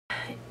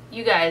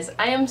You guys,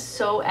 I am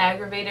so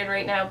aggravated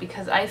right now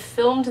because I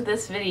filmed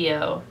this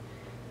video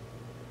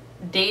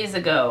days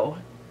ago,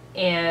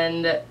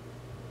 and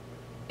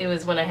it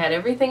was when I had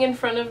everything in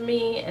front of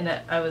me and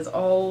I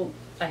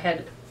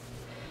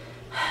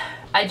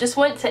just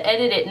went to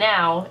edit it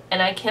now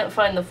and I can't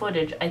find the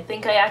footage. I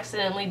think I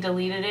accidentally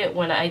deleted it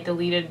when I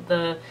deleted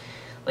the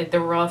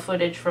raw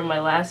footage from my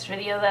last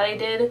video that I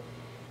did,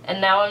 and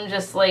now I'm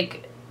just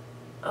like,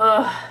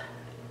 ugh,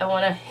 I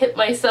want to hit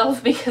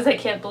myself because I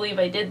can't believe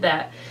I did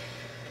that.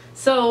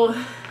 So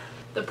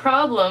the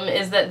problem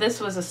is that this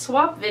was a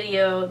swap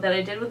video that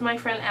I did with my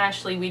friend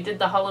Ashley. We did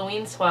the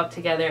Halloween swap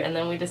together, and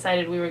then we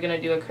decided we were going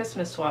to do a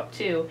Christmas swap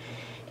too.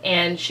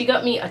 And she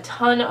got me a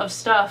ton of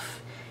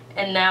stuff,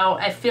 and now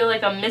I feel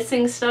like I'm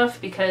missing stuff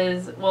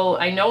because, well,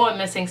 I know I'm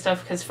missing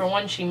stuff because, for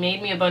one, she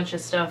made me a bunch of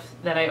stuff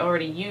that I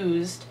already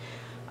used,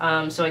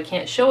 so I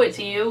can't show it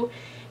to you.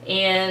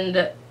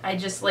 And I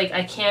just, like,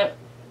 I can't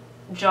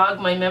jog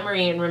my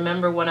memory and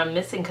remember what I'm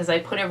missing because I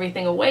put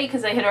everything away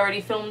because I had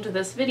already filmed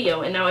this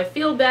video, and now I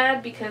feel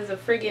bad because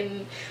of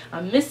friggin'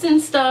 I'm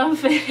missing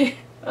stuff. So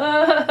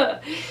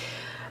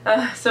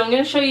I'm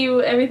going to show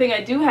you everything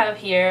I do have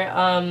here.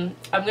 I'm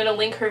going to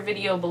link her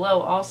video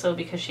below also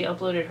because she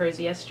uploaded hers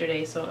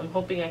yesterday, so I'm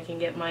hoping I can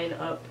get mine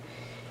up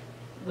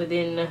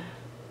within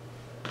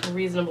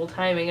reasonable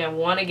timing. I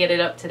want to get it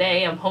up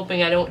today. I'm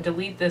hoping I don't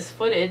delete this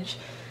footage,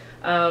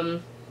 but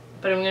I'm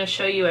going to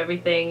show you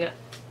everything.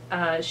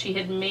 She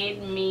had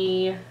made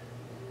me,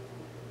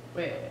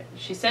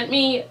 she sent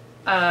me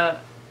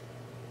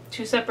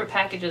 2 separate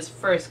packages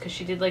first because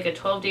she did like a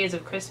 12 days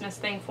of Christmas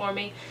thing for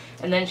me,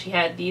 and then she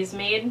had these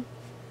made,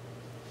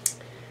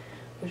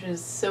 which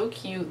is so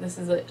cute. This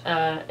is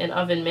an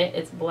oven mitt.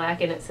 It's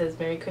black and it says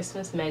Merry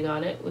Christmas Meg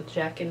on it with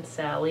Jack and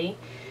Sally.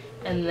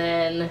 And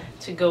then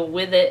to go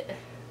with it,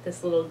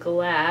 this little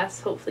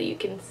glass, hopefully you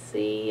can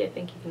see, I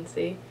think you can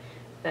see,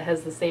 that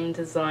has the same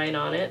design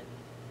on it.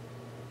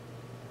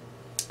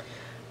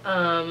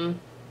 Oh,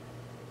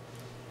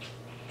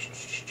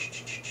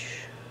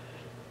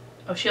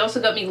 she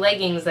also got me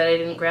leggings that I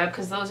didn't grab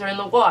because those are in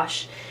the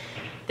wash.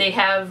 They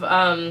have,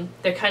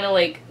 they're kind of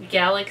like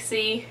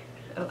galaxy.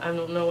 I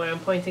don't know why I'm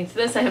pointing to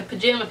this. I have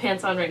pajama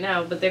pants on right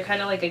now, but they're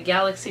kind of like a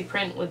galaxy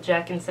print with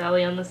Jack and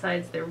Sally on the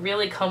sides. They're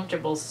really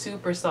comfortable,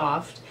 super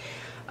soft.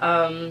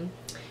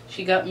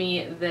 She got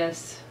me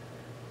this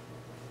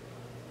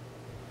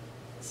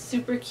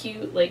super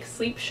cute like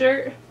sleep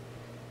shirt.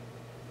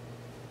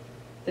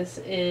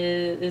 This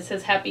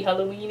says Happy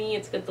Halloweeny.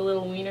 It's got the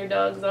little wiener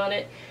dogs on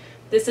it.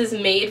 This is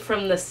made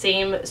from the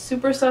same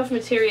super soft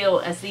material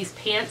as these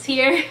pants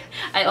here.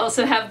 I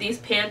also have these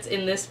pants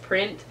in this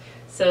print,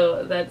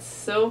 so that's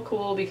so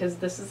cool because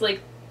this is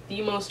like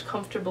the most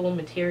comfortable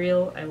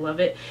material. I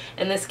love it.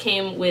 And this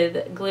came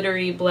with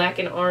glittery black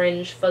and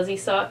orange fuzzy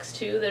socks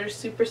too that are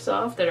super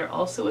soft, that are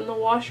also in the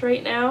wash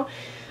right now.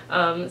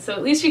 So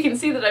at least you can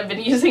see that I've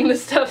been using the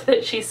stuff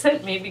that she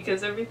sent me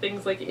because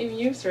everything's like in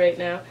use right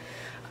now.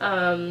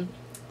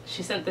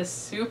 She sent this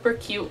super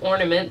cute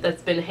ornament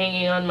that's been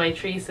hanging on my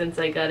tree since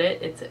I got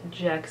it. It's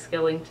Jack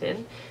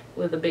Skellington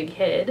with a big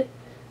head.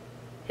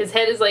 His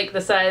head is like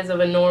the size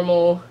of a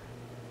normal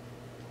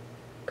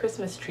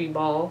Christmas tree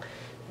ball.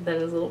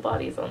 Then his little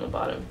body's on the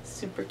bottom.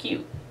 Super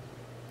cute.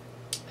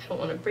 I don't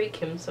want to break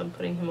him, so I'm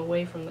putting him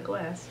away from the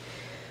glass.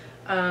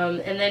 And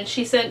then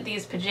she sent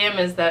these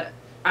pajamas that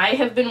I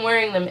have been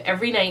wearing them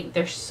every night.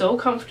 They're so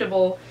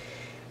comfortable.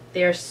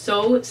 They're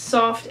so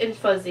soft and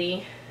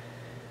fuzzy.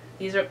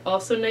 These are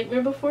also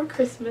Nightmare Before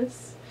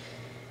Christmas,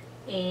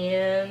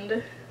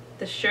 and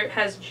the shirt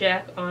has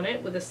Jack on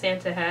it with a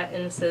Santa hat,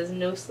 and it says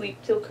No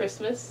Sleep Till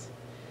Christmas,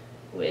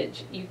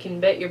 which you can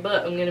bet your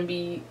butt I'm going to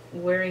be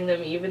wearing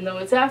them even though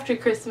it's after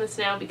Christmas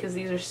now because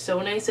these are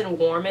so nice and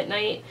warm at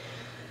night.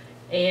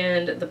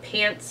 And the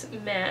pants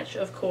match,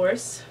 of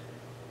course,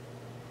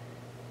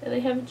 and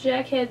they have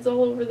Jack heads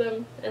all over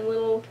them and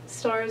little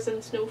stars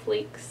and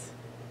snowflakes.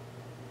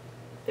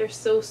 They're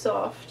so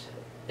soft.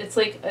 It's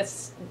like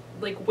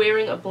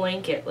wearing a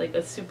blanket, like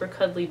a super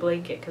cuddly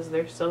blanket, because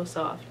they're so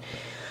soft.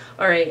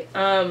 Alright,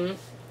 I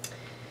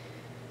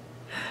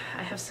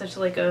have such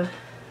like a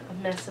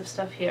mess of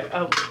stuff here.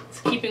 Oh, it's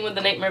keeping with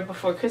the Nightmare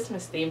Before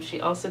Christmas theme. She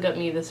also got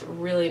me this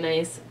really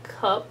nice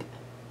cup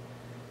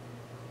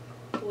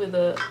with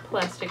a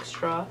plastic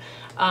straw.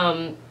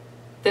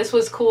 This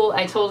was cool.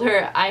 I told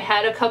her I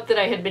had a cup that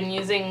I had been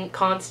using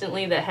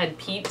constantly that had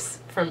Peeps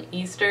from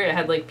Easter. It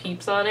had like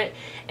Peeps on it,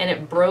 and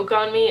it broke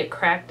on me. It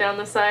cracked down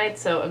the side,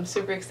 so I'm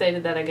super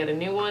excited that I got a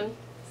new one.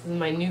 This is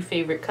my new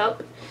favorite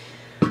cup.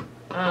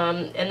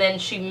 And then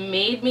she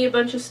made me a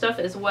bunch of stuff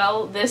as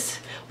well. This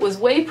was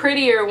way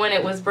prettier when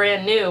it was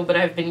brand new, but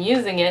I've been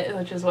using it,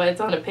 which is why it's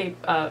on a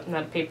paper,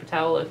 not a paper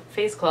towel, a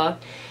face cloth.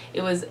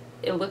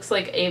 It looks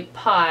like a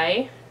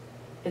pie.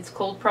 It's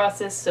cold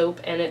processed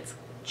soap, and it's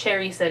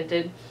cherry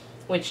scented,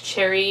 which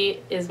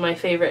cherry is my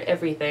favorite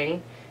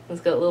everything.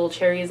 It's got little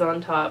cherries on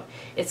top.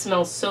 It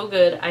smells so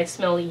good. I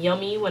smell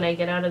yummy when I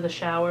get out of the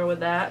shower with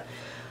that.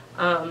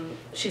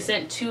 She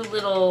sent 2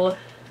 little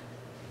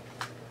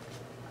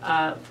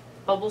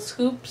bubble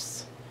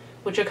scoops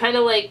which are kind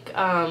of like,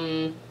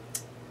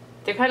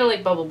 they're kind of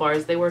like bubble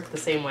bars. They work the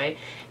same way.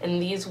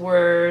 And these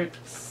were,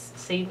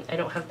 see, I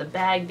don't have the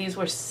bag. These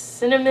were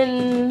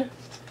cinnamon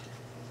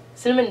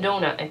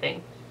donut, I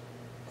think.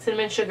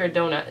 Cinnamon sugar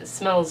donut. It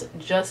smells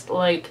just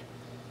like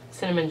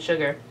cinnamon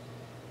sugar.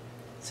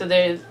 So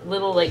there's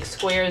little like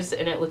squares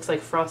and it looks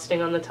like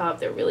frosting on the top.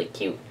 They're really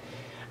cute.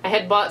 I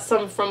had bought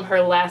some from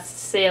her last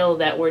sale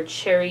that were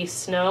cherry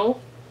snow.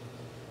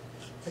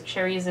 Or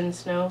cherries in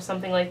snow,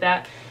 something like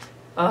that.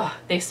 Oh,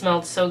 they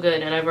smelled so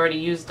good, and I've already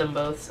used them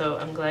both, so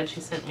I'm glad she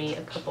sent me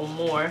a couple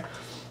more.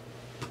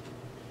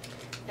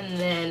 And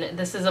then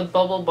this is a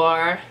bubble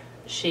bar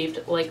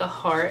shaped like a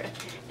heart,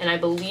 and I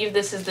believe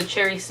this is the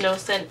cherry snow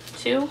scent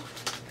too.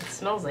 It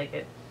smells like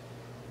it.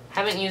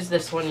 Haven't used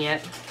this one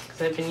yet,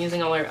 because I've been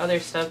using all her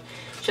other stuff.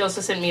 She also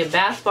sent me a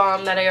bath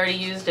bomb that I already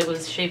used. It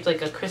was shaped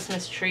like a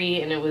Christmas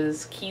tree, and it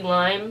was key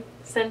lime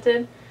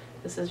scented.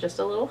 This is just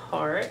a little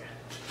heart.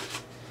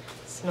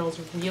 It smells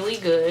really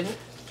good.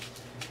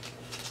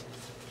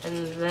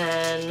 And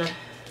then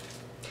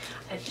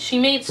she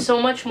made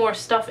so much more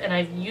stuff and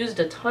I've used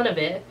a ton of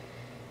it.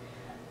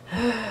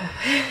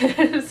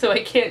 So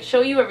I can't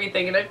show you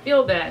everything and I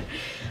feel bad.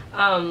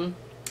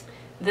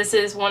 This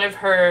is one of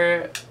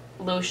her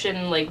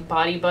lotion, like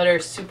body butter,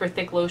 super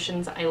thick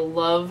lotions. I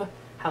love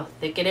how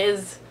thick it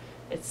is.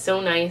 It's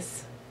so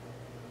nice.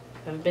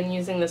 I've been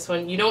using this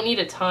one. You don't need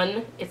a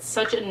ton. It's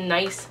such a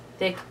nice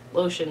thick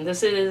lotion.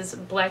 This is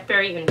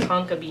blackberry and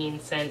tonka bean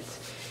scent,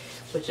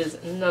 which is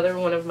another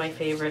one of my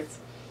favorites.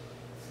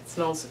 It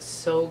smells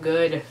so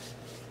good.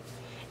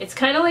 It's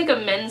kind of like a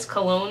men's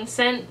cologne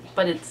scent,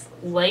 but it's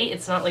light.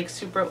 It's not like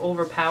super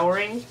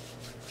overpowering.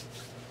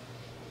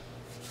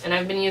 And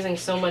I've been using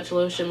so much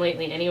lotion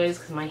lately anyways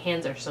because my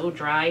hands are so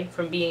dry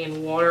from being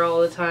in water all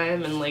the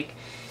time and like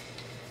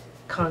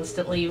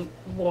constantly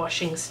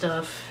washing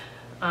stuff.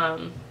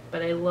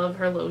 But I love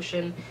her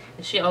lotion.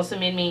 And she also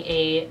made me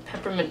a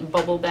peppermint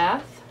bubble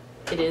bath.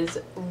 It is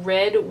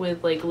red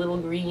with like little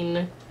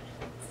green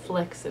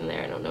flecks in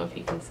there. I don't know if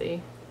you can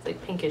see. It's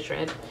like pinkish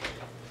red.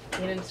 I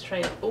needed to try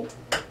it. Oh,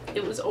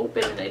 it was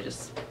open and I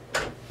just...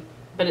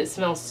 But it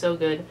smells so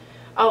good.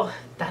 Oh,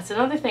 that's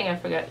another thing I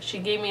forgot. She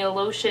gave me a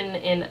lotion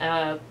in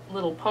a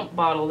little pump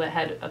bottle that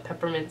had a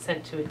peppermint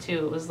scent to it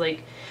too. It was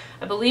like,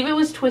 I believe it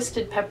was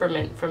Twisted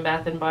Peppermint from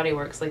Bath & Body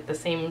Works, like the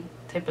same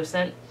type of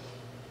scent.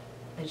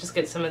 I just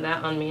get some of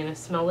that on me and I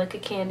smell like a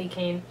candy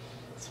cane.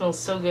 It smells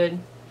so good.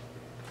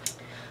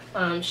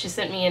 She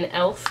sent me an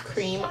e.l.f.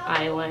 cream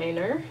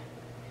eyeliner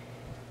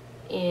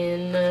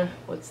in,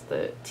 what's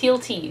the, Teal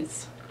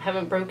Teas. I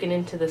haven't broken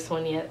into this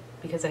one yet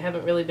because I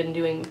haven't really been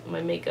doing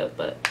my makeup,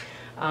 but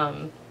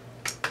I'm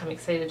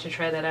excited to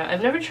try that out.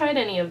 I've never tried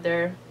any of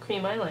their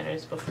cream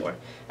eyeliners before.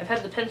 I've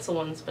had the pencil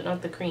ones, but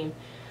not the cream.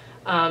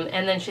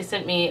 And then she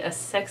sent me a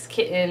Sex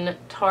Kitten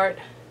Tarte,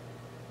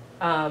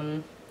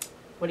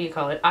 what do you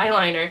call it,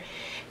 eyeliner.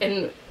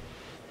 And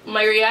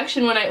my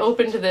reaction when I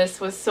opened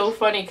this was so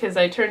funny because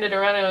I turned it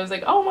around and I was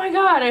like, oh my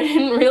god, I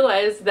didn't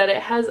realize that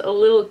it has a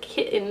little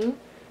kitten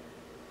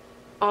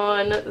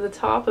on the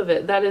top of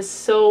it. That is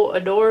so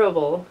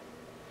adorable.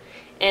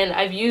 And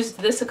I've used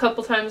this a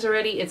couple times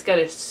already. It's got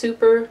a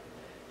super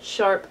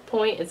sharp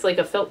point. It's like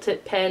a felt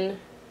tip pen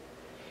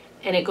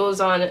and it goes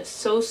on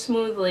so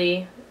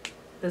smoothly.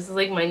 This is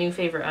like my new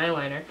favorite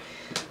eyeliner.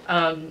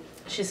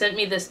 She sent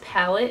me this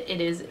palette. It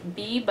is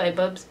B by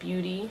Bubs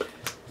Beauty.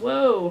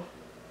 Whoa!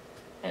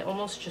 I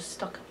almost just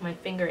stuck my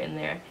finger in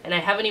there. And I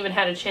haven't even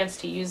had a chance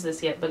to use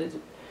this yet, but it's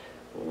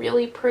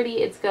really pretty.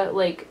 It's got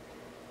like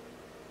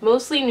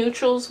mostly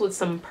neutrals with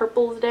some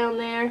purples down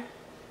there.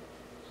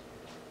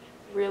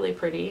 Really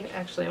pretty.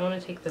 Actually, I want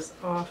to take this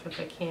off if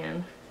I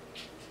can.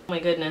 Oh my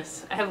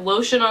goodness. I have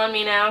lotion on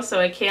me now, so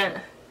I can't...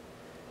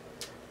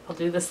 I'll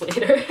do this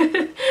later.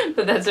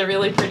 But that's a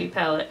really pretty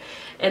palette.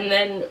 And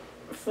then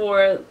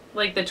for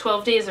like the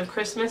 12 Days of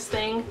Christmas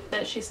thing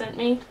that she sent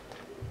me,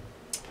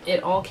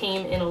 it all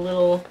came in a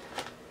little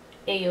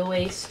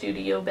AOA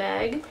Studio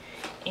bag.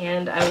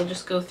 And I will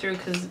just go through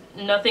because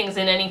nothing's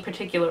in any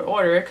particular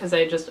order because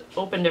I just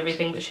opened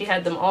everything, but she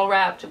had them all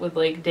wrapped with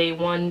like day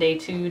 1, day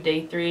 2,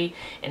 day 3,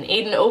 and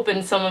Aiden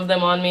opened some of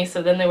them on me,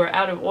 so then they were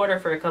out of order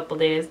for a couple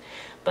days.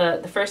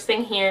 But the first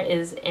thing here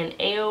is an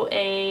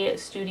AOA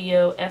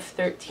Studio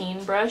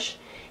F13 brush.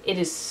 It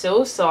is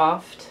so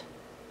soft,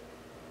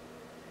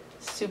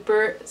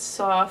 super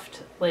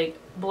soft, like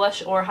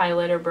blush or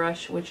highlighter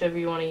brush, whichever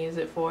you want to use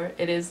it for.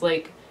 It is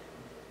like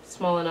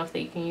small enough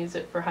that you can use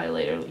it for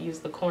highlighter, use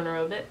the corner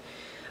of it.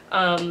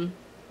 Then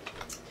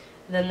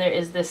there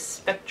is this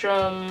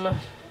Spectrum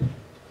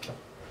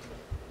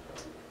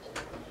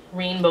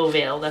Rainbow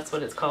Veil, that's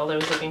what it's called. I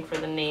was looking for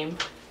the name.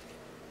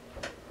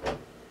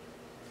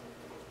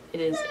 It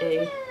is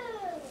a,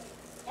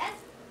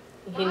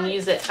 you can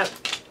use it,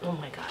 oh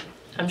my god.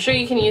 I'm sure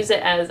you can use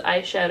it as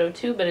eyeshadow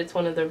too, but it's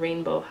one of the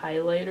rainbow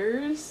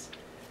highlighters.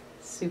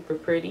 Super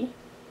pretty.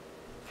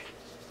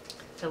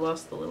 I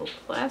lost the little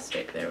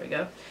plastic. There we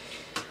go.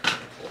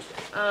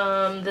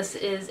 This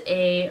is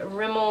a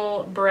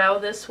Rimmel Brow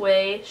This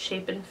Way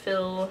Shape and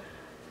Fill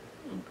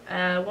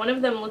One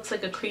of them looks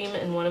like a cream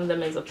and one of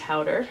them is a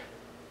powder.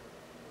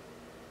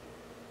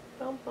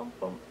 Bum, bum,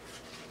 bum.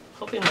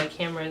 Hoping my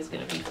camera is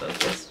going to be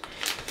focused.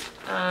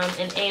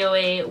 An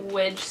AOA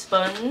wedge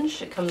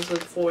sponge. It comes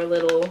with 4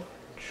 little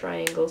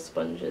triangle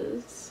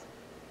sponges.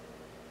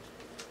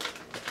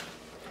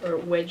 Or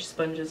wedge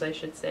sponges, I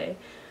should say.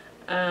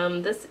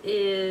 This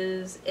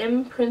is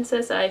M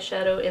Princess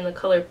eyeshadow in the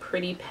color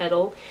Pretty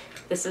Petal.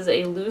 This is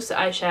a loose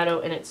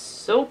eyeshadow and it's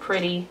so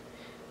pretty.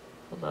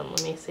 Hold on,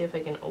 let me see if I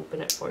can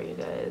open it for you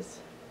guys.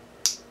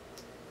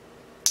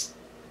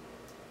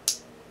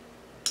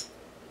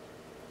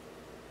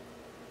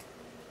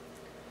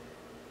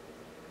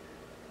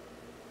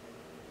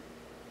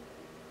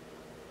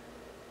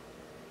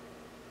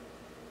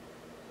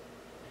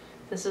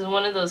 This is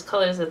one of those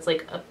colors that's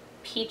like a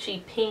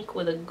peachy pink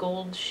with a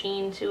gold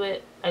sheen to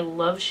it. I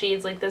love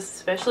shades like this,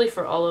 especially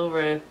for all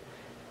over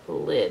the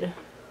lid.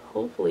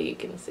 Hopefully you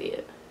can see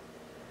it.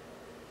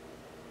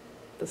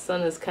 The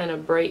sun is kind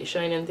of bright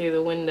shining through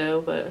the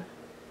window, but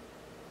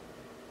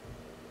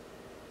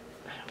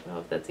I don't know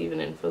if that's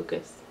even in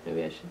focus.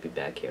 Maybe I should be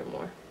back here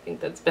more. I think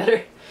that's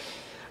better.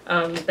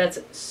 That's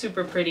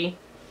super pretty.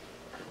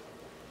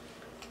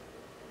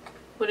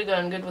 Would have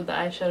gone good with the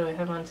eyeshadow I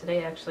have on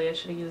today, actually. I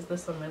should have used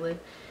this on my lid.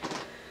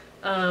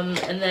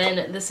 And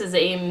then this is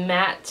a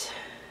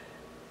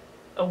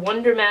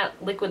Wonder Matte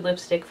liquid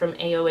lipstick from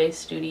AOA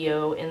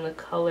Studio in the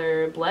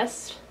color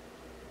Blessed.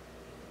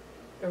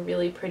 A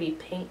really pretty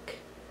pink,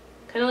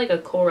 kind of like a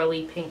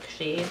corally pink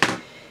shade.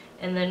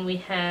 And then we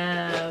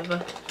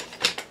have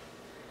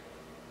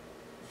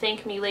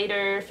Thank Me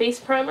Later face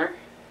primer.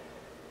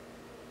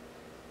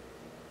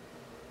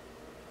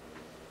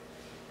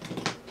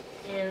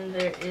 And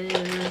there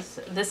is,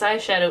 this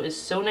eyeshadow is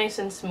so nice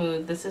and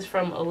smooth. This is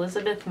from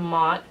Elizabeth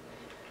Mott.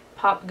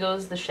 Pop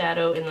Goes the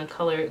Shadow in the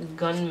color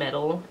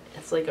Gunmetal.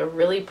 It's like a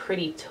really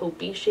pretty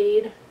taupey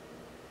shade.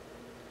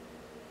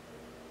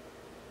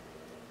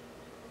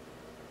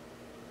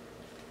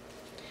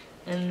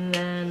 And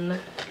then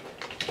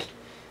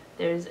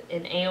there's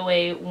an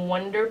AOA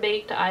Wonder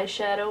Baked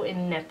eyeshadow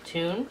in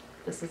Neptune.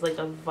 This is like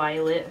a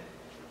violet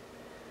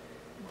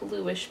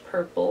bluish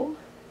purple.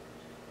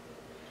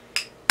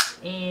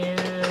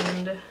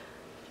 And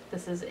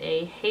this is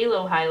a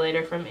Halo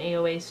highlighter from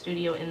AOA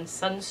Studio in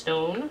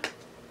Sunstone.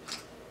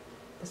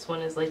 This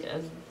one is like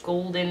a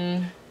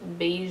golden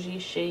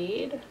beigey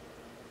shade.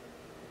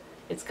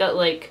 It's got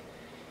like,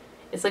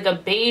 it's like a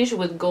beige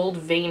with gold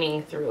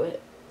veining through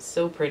it.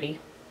 So pretty.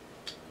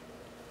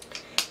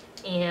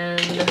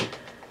 And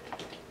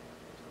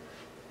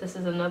this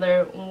is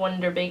another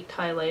Wonder Baked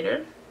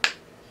highlighter.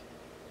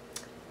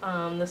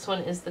 This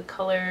one is the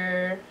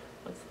color,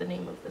 what's the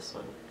name of this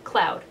one?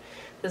 Cloud.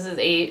 This is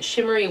a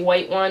shimmery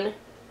white one.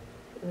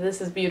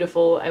 This is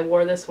beautiful. I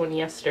wore this one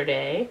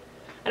yesterday.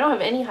 I don't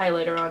have any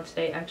highlighter on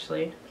today,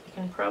 actually. I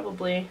can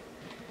probably,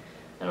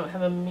 I don't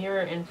have a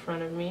mirror in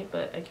front of me,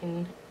 but I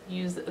can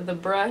use the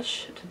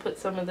brush to put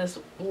some of this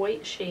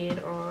white shade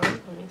on.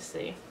 Let me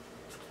see.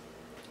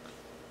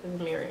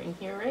 There's a mirror in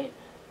here, right?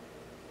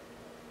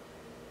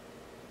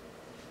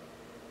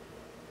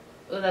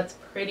 Oh, that's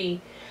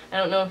pretty. I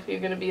don't know if you're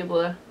going to be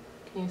able to,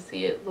 can you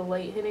see it, the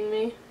light hitting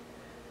me?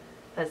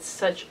 That's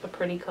such a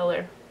pretty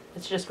color.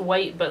 It's just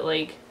white, but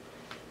like,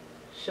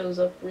 shows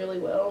up really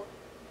well.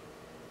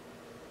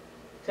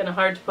 Kind of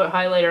hard to put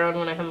highlighter on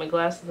when I have my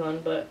glasses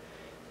on, but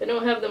if I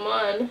don't have them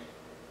on,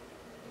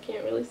 I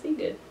can't really see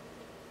good.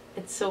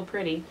 It's so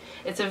pretty.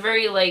 It's a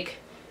very like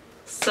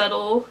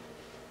subtle,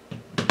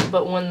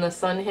 but when the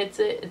sun hits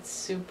it, it's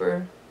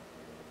super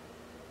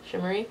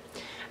shimmery.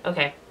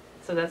 Okay,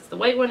 so that's the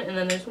white one, and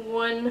then there's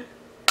one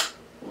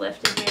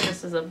left in here.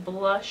 This is a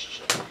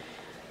blush,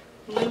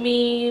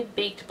 Lumi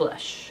Baked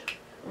Blush.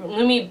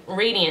 Lumi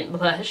Radiant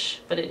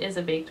Blush, but it is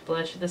a baked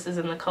blush. This is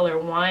in the color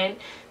Wine.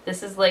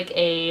 This is like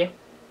a,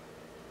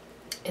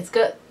 it's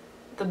got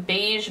the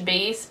beige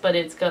base, but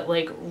it's got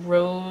like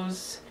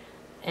rose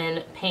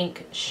and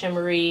pink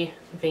shimmery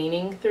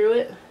veining through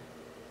it.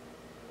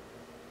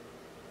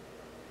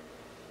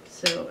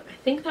 So I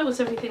think that was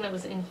everything that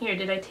was in here.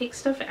 Did I take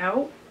stuff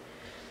out?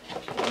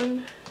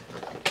 1,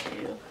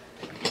 2,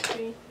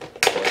 3,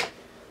 4,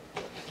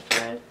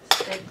 5,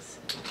 6,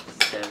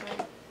 7,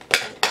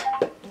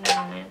 8,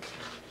 9,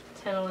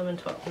 10, 11,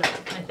 12. No,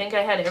 I think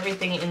I had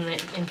everything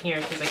in here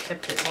because I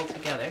kept it all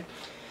together.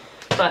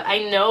 But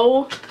I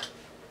know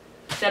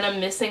that I'm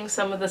missing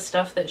some of the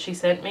stuff that she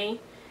sent me,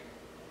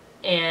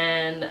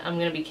 and I'm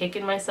gonna be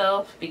kicking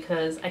myself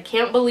because I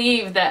can't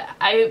believe that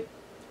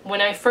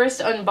when I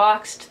first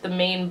unboxed the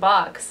main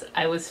box,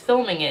 I was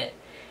filming it.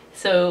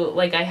 So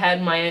like I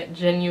had my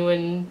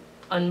genuine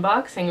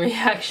unboxing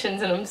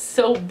reactions, and I'm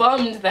so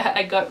bummed that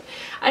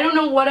I don't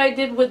know what I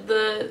did with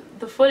the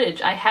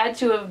footage. I had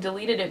to have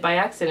deleted it by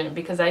accident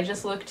because I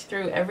just looked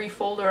through every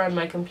folder on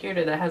my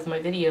computer that has my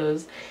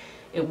videos.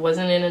 It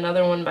wasn't in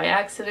another one by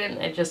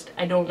accident.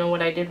 I don't know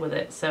what I did with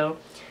it. So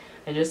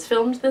I just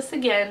filmed this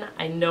again.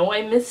 I know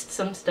I missed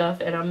some stuff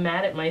and I'm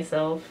mad at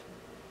myself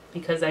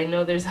because I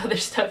know there's other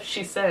stuff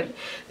she sent.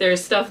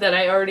 There's stuff that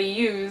I already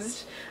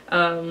used.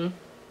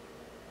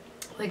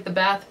 like the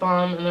bath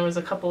bomb, and there was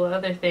a couple of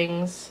other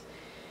things.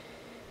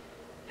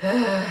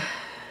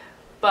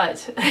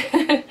 But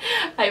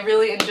I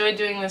really enjoyed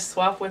doing this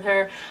swap with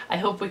her. I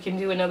hope we can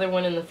do another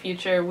one in the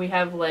future. We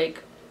have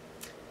like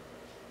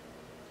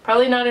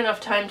probably not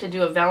enough time to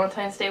do a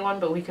Valentine's Day one,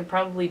 but we could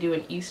probably do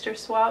an Easter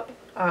swap.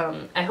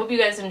 I hope you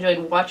guys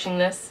enjoyed watching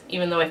this,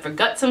 even though I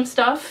forgot some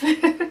stuff.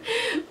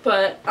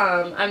 But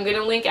I'm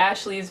gonna link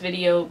Ashley's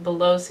video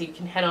below so you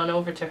can head on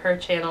over to her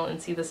channel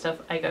and see the stuff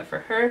I got for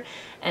her,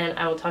 and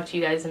I will talk to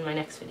you guys in my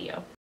next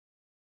video.